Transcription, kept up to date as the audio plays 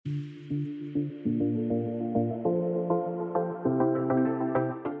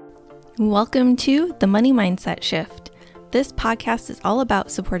Welcome to The Money Mindset Shift. This podcast is all about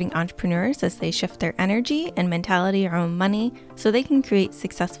supporting entrepreneurs as they shift their energy and mentality around money so they can create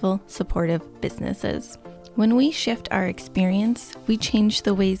successful, supportive businesses. When we shift our experience, we change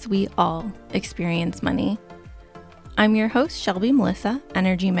the ways we all experience money. I'm your host, Shelby Melissa,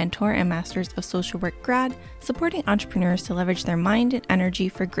 energy mentor and Masters of Social Work grad, supporting entrepreneurs to leverage their mind and energy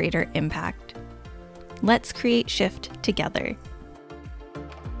for greater impact. Let's create shift together.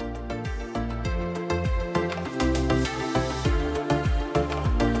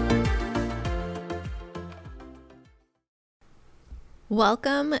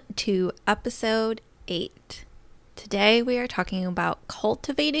 Welcome to episode 8. Today we are talking about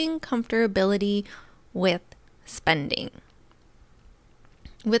cultivating comfortability with spending.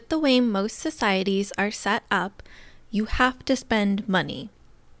 With the way most societies are set up, you have to spend money.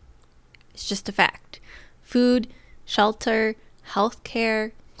 It's just a fact. Food, shelter,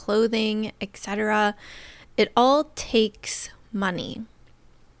 healthcare, clothing, etc. It all takes money.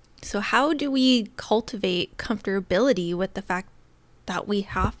 So how do we cultivate comfortability with the fact that we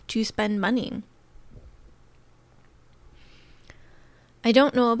have to spend money? I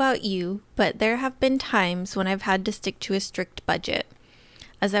don't know about you, but there have been times when I've had to stick to a strict budget.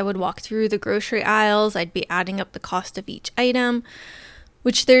 As I would walk through the grocery aisles, I'd be adding up the cost of each item,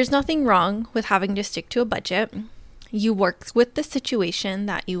 which there's nothing wrong with having to stick to a budget. You work with the situation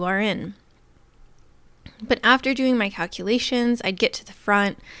that you are in. But after doing my calculations, I'd get to the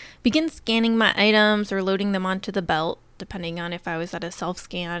front, begin scanning my items or loading them onto the belt, depending on if I was at a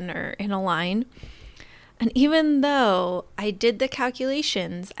self-scan or in a line. And even though I did the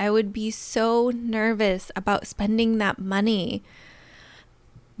calculations, I would be so nervous about spending that money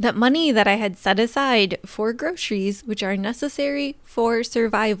that I had set aside for groceries, which are necessary for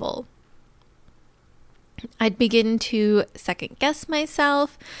survival. I'd begin to second guess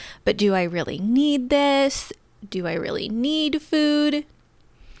myself, but do I really need this? Do I really need food?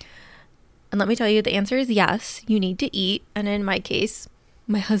 And let me tell you, the answer is yes, you need to eat. And in my case,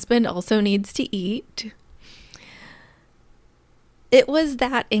 my husband also needs to eat. It was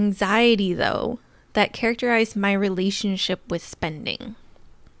that anxiety, though, that characterized my relationship with spending.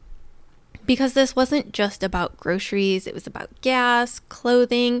 Because this wasn't just about groceries, it was about gas,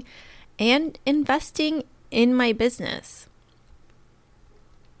 clothing, and investing in my business.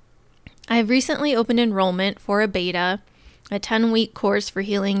 I've recently opened enrollment for a beta, a 10-week course for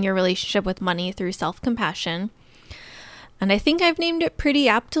healing your relationship with money through self-compassion. And I think I've named it pretty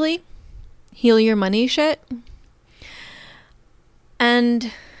aptly, Heal Your Money Shit.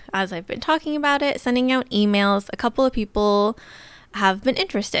 And as I've been talking about it, sending out emails, a couple of people have been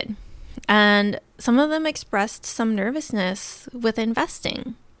interested. And some of them expressed some nervousness with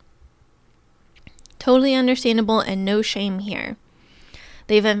investing. Totally understandable and no shame here.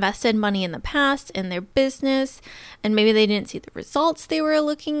 They've invested money in the past in their business, and maybe they didn't see the results they were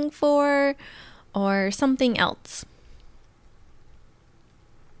looking for, or something else.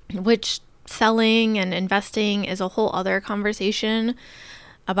 Which selling and investing is a whole other conversation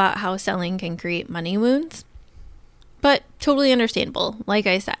about how selling can create money wounds. But totally understandable, like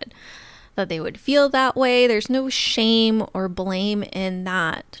I said, that they would feel that way. There's no shame or blame in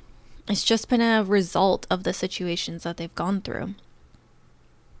that. It's just been a result of the situations that they've gone through.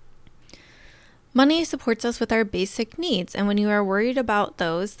 Money supports us with our basic needs, and when you are worried about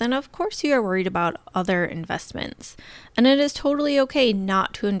those, then of course you are worried about other investments. And it is totally okay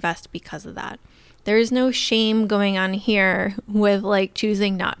not to invest because of that. There is no shame going on here with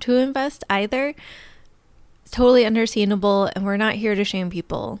choosing not to invest either. It's totally understandable, and we're not here to shame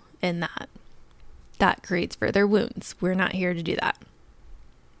people in that. That creates further wounds. We're not here to do that.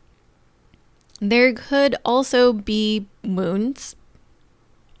 There could also be wounds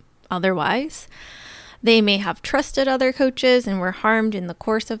otherwise. They may have trusted other coaches and were harmed in the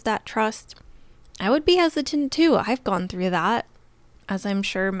course of that trust. I would be hesitant too. I've gone through that, as I'm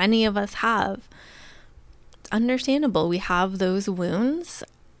sure many of us have. It's understandable. We have those wounds.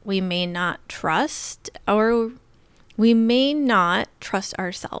 We may not trust, or we may not trust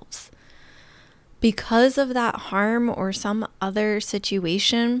ourselves. Because of that harm or some other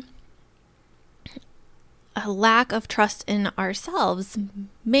situation, a lack of trust in ourselves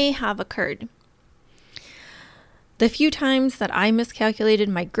may have occurred. The few times that I miscalculated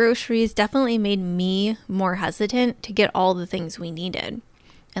my groceries definitely made me more hesitant to get all the things we needed.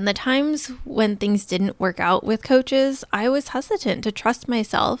 And the times when things didn't work out with coaches, I was hesitant to trust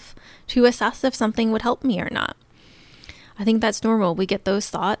myself to assess if something would help me or not. I think that's normal. We get those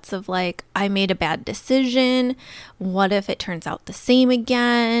thoughts of I made a bad decision. What if it turns out the same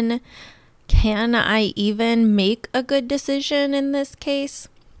again? Can I even make a good decision in this case?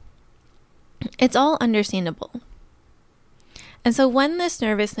 It's all understandable. And so when this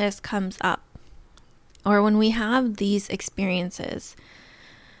nervousness comes up, or when we have these experiences,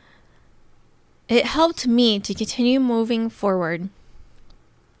 it helped me to continue moving forward,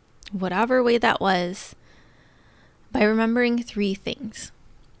 whatever way that was, by remembering 3 things.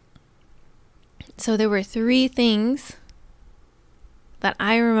 So there were 3 things that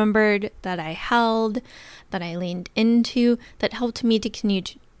I remembered, that I held, that I leaned into, that helped me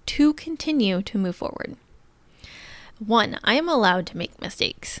to continue to move forward. 1, I am allowed to make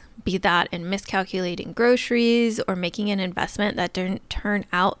mistakes, be that in miscalculating groceries or making an investment that didn't turn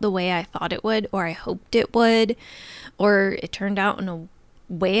out the way I thought it would or I hoped it would, or it turned out in a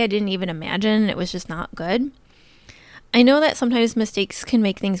way I didn't even imagine. It was just not good. I know that sometimes mistakes can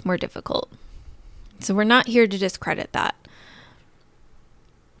make things more difficult. So we're not here to discredit that.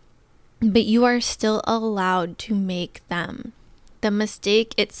 But you are still allowed to make them. The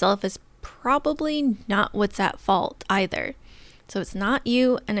mistake itself is probably not what's at fault either. So it's not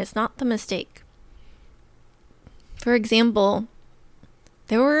you and it's not the mistake. For example,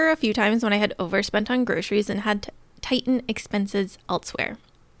 there were a few times when I had overspent on groceries and had to tighten expenses elsewhere.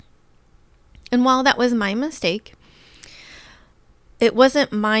 And while that was my mistake, it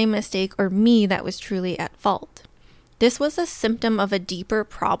wasn't my mistake or me that was truly at fault. This was a symptom of a deeper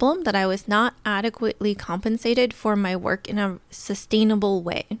problem that I was not adequately compensated for my work in a sustainable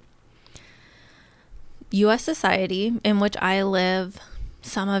way. U.S. society in which I live,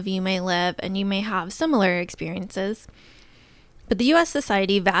 some of you may live, and you may have similar experiences, but the U.S.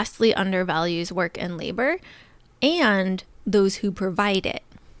 society vastly undervalues work and labor and those who provide it.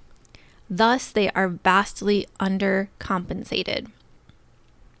 Thus, they are vastly undercompensated.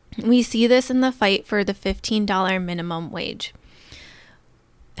 We see this in the fight for the $15 minimum wage.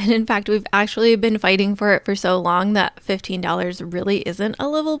 And in fact, we've actually been fighting for it for so long that $15 really isn't a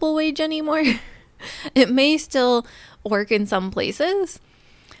livable wage anymore. It may still work in some places,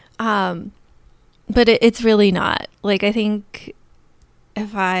 but it's really not. Like, I think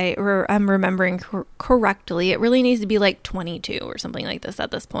if I'm remembering correctly, it really needs to be like 22 or something like this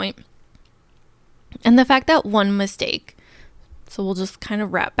at this point. And the fact that one mistake, so we'll just kind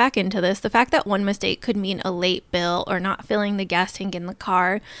of wrap back into this, the fact that one mistake could mean a late bill or not filling the gas tank in the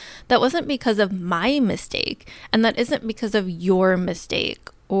car, that wasn't because of my mistake, and that isn't because of your mistake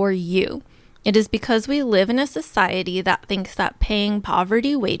or you. It is because we live in a society that thinks that paying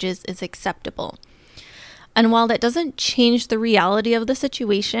poverty wages is acceptable. And while that doesn't change the reality of the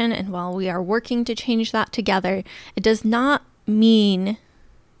situation, and while we are working to change that together, it does not mean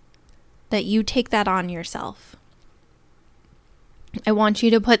that you take that on yourself. I want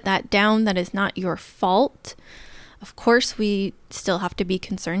you to put that down. That is not your fault. Of course, we still have to be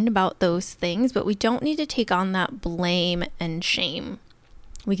concerned about those things, but we don't need to take on that blame and shame.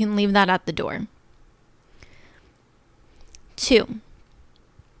 We can leave that at the door. 2,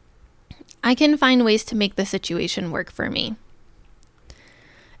 I can find ways to make the situation work for me.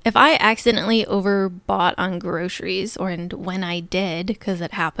 If I accidentally overbought on groceries, and when I did, because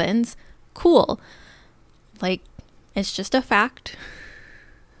it happens, cool. Like, it's just a fact.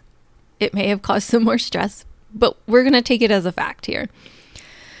 It may have caused some more stress, but we're going to take it as a fact here.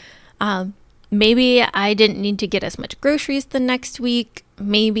 Maybe I didn't need to get as much groceries the next week.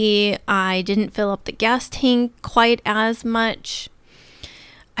 Maybe I didn't fill up the gas tank quite as much.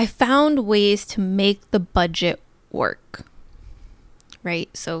 I found ways to make the budget work, right?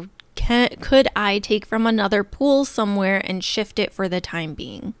 So could I take from another pool somewhere and shift it for the time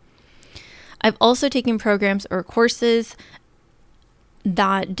being? I've also taken programs or courses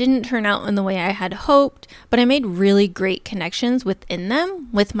that didn't turn out in the way I had hoped, but I made really great connections within them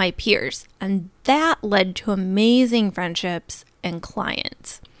with my peers, and that led to amazing friendships and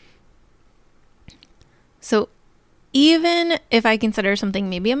clients. So even if I consider something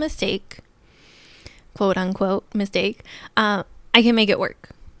maybe a mistake, quote unquote mistake, I can make it work.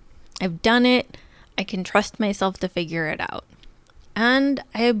 I've done it. I can trust myself to figure it out. And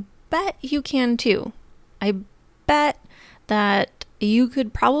I bet you can too. I bet that you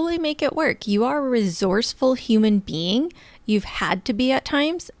could probably make it work. You are a resourceful human being. You've had to be at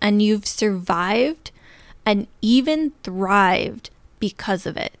times, and you've survived and even thrived because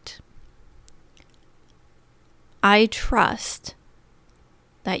of it. I trust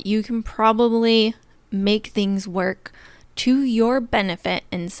that you can probably make things work to your benefit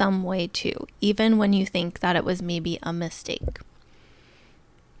in some way too, even when you think that it was maybe a mistake.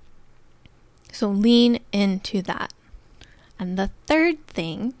 So lean into that. And the third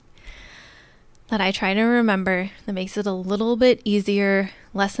thing that I try to remember that makes it a little bit easier,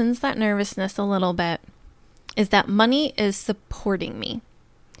 lessens that nervousness a little bit, is that money is supporting me.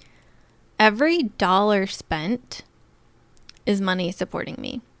 Every dollar spent is money supporting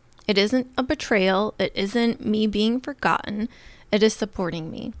me. It isn't a betrayal. It isn't me being forgotten. It is supporting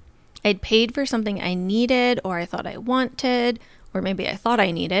me. I'd paid for something I needed, or I thought I wanted, or maybe I thought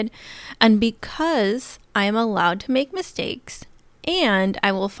I needed. And because I am allowed to make mistakes and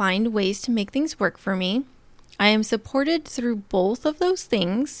I will find ways to make things work for me, I am supported through both of those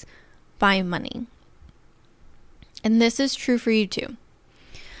things by money. And this is true for you too.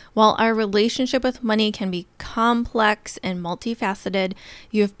 While our relationship with money can be complex and multifaceted,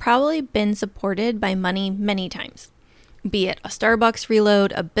 you have probably been supported by money many times. Be it a Starbucks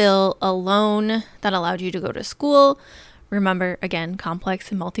reload, a bill, a loan that allowed you to go to school. Remember, again, complex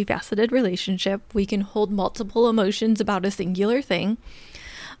and multifaceted relationship. We can hold multiple emotions about a singular thing.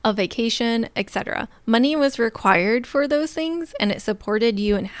 A vacation, etc. Money was required for those things, and it supported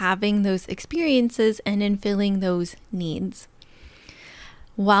you in having those experiences and in filling those needs.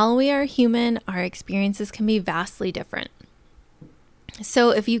 While we are human, our experiences can be vastly different.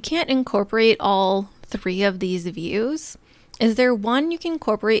 So if you can't incorporate all three of these views, is there one you can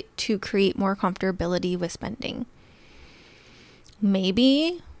incorporate to create more comfortability with spending?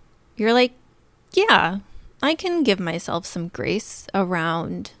 Maybe you're like, yeah, I can give myself some grace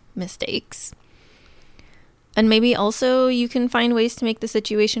around mistakes. And maybe also you can find ways to make the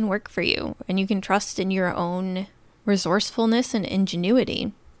situation work for you, and you can trust in your own resourcefulness and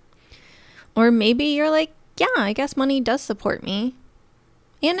ingenuity. Or maybe you're like, yeah, I guess money does support me,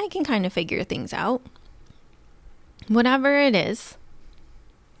 and I can kind of figure things out. Whatever it is,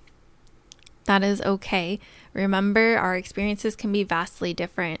 that is okay. Remember, our experiences can be vastly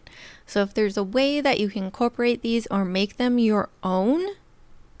different. So if there's a way that you can incorporate these or make them your own,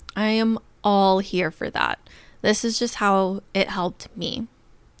 I am all here for that. This is just how it helped me.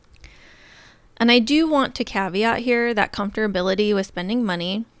 And I do want to caveat here that comfortability with spending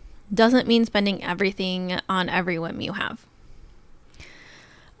money doesn't mean spending everything on every whim you have.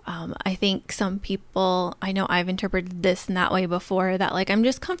 I think some people, I know I've interpreted this in that way before, that like I'm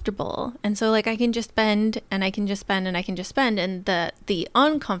just comfortable. And so like I can just spend and I can just spend and I can just spend. And the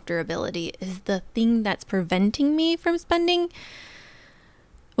uncomfortability is the thing that's preventing me from spending,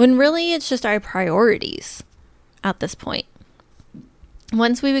 when really it's just our priorities at this point.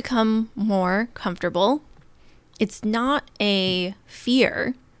 Once we become more comfortable, it's not a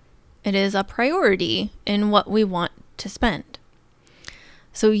fear. It is a priority in what we want to spend.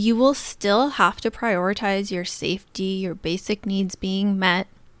 So you will still have to prioritize your safety, your basic needs being met.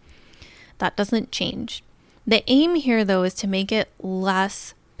 That doesn't change. The aim here, though, is to make it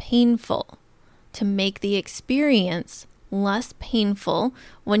less painful, to make the experience less painful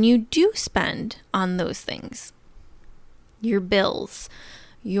when you do spend on those things. Your bills,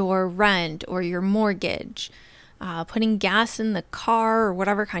 your rent or your mortgage, putting gas in the car or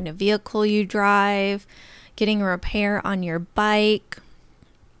whatever kind of vehicle you drive, getting a repair on your bike.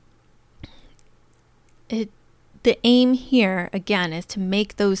 The aim here, again, is to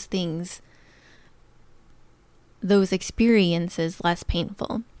make those things, those experiences less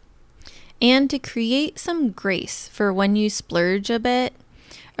painful. And to create some grace for when you splurge a bit,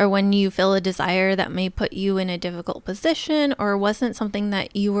 or when you feel a desire that may put you in a difficult position, or wasn't something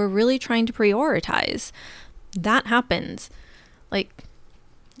that you were really trying to prioritize. That happens. Like,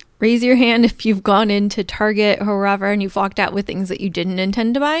 raise your hand if you've gone into Target or wherever and you've walked out with things that you didn't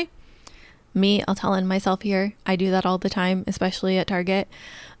intend to buy. Me, I'll tell on myself here. I do that all the time, especially at Target.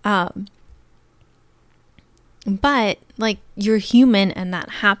 But like, you're human and that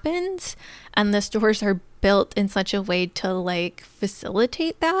happens, and the stores are built in such a way to like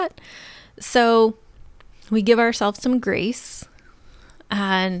facilitate that. So we give ourselves some grace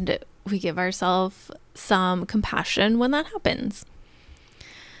and we give ourselves some compassion when that happens.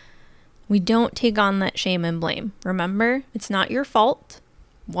 We don't take on that shame and blame. Remember, it's not your fault.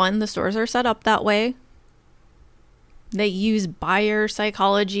 One, the stores are set up that way. They use buyer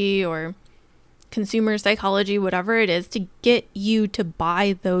psychology or consumer psychology, whatever it is, to get you to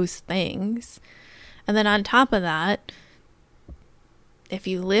buy those things. And then on top of that, if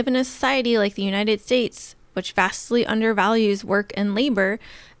you live in a society like the United States, which vastly undervalues work and labor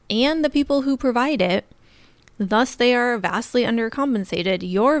and the people who provide it, thus they are vastly undercompensated,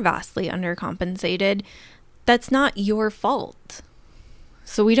 you're vastly undercompensated, that's not your fault.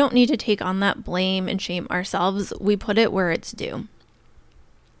 So we don't need to take on that blame and shame ourselves. We put it where it's due.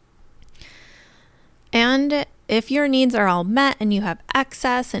 And if your needs are all met and you have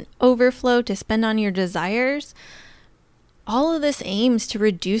excess and overflow to spend on your desires, all of this aims to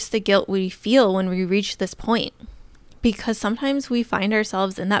reduce the guilt we feel when we reach this point. Because sometimes we find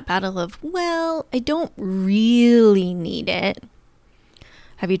ourselves in that battle of, well, I don't really need it.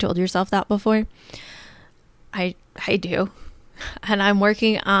 Have you told yourself that before? I do. And I'm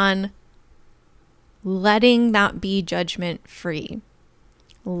working on letting that be judgment free.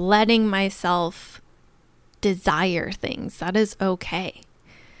 Letting myself desire things. That is okay.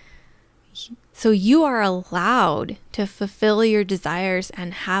 So you are allowed to fulfill your desires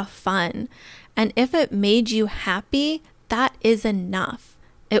and have fun. And if it made you happy, that is enough.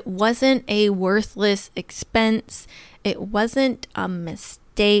 It wasn't a worthless expense. It wasn't a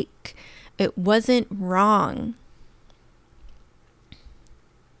mistake. It wasn't wrong.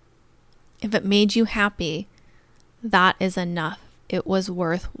 If it made you happy, that is enough. It was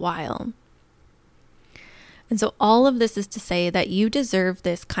worthwhile. And so all of this is to say that you deserve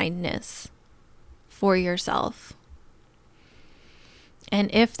this kindness for yourself. And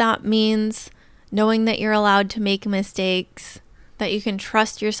if that means knowing that you're allowed to make mistakes, that you can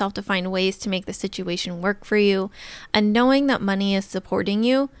trust yourself to find ways to make the situation work for you, and knowing that money is supporting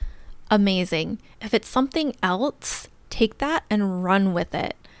you, amazing. If it's something else, take that and run with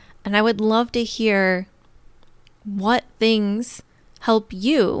it. And I would love to hear what things help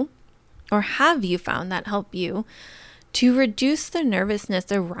you, or have you found that help you to reduce the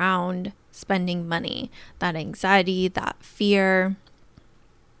nervousness around spending money, that anxiety, that fear,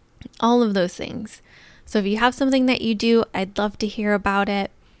 all of those things. So if you have something that you do, I'd love to hear about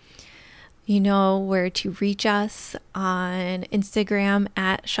it. You know where to reach us on Instagram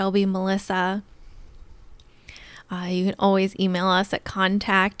at Shelby Melissa. You can always email us at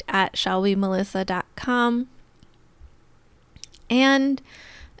contact@shelbymelissa.com. And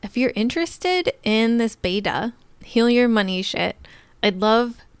if you're interested in this beta, Heal Your Money Shit, I'd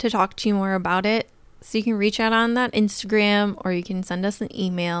love to talk to you more about it. So you can reach out on that Instagram, or you can send us an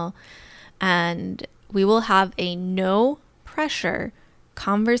email, and we will have a no pressure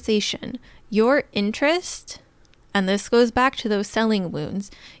conversation. Your interest, and this goes back to those selling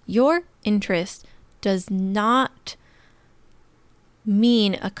wounds, your interest does not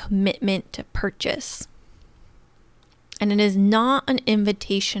mean a commitment to purchase. And it is not an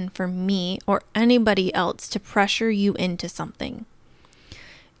invitation for me or anybody else to pressure you into something.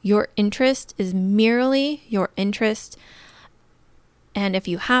 Your interest is merely your interest. And if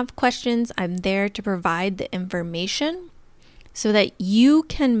you have questions, I'm there to provide the information so that you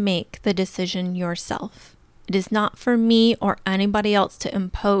can make the decision yourself. It is not for me or anybody else to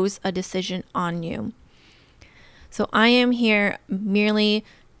impose a decision on you. So I am here merely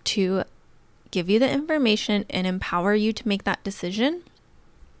to give you the information and empower you to make that decision.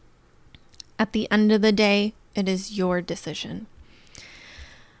 At the end of the day, it is your decision.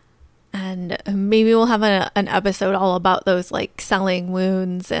 And maybe we'll have an episode all about those like selling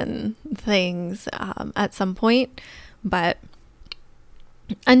wounds and things at some point. But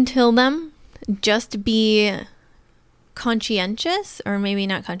until then, just be conscientious, or maybe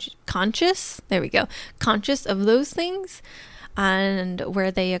not conscious. There we go. Conscious of those things and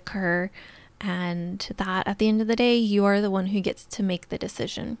where they occur. And that at the end of the day, you are the one who gets to make the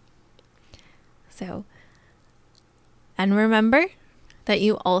decision. So, and remember that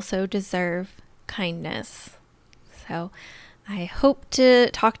you also deserve kindness. So I hope to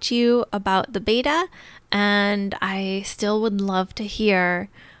talk to you about the beta, and I still would love to hear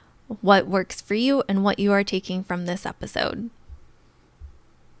what works for you and what you are taking from this episode.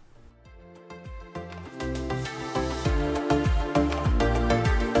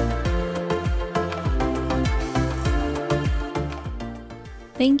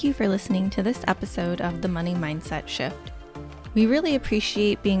 Thank you for listening to this episode of The Money Mindset Shift. We really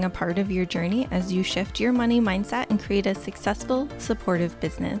appreciate being a part of your journey as you shift your money mindset and create a successful, supportive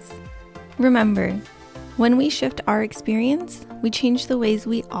business. Remember, when we shift our experience, we change the ways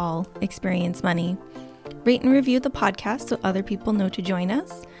we all experience money. Rate and review the podcast so other people know to join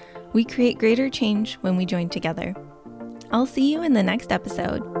us. We create greater change when we join together. I'll see you in the next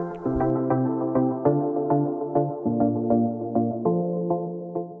episode.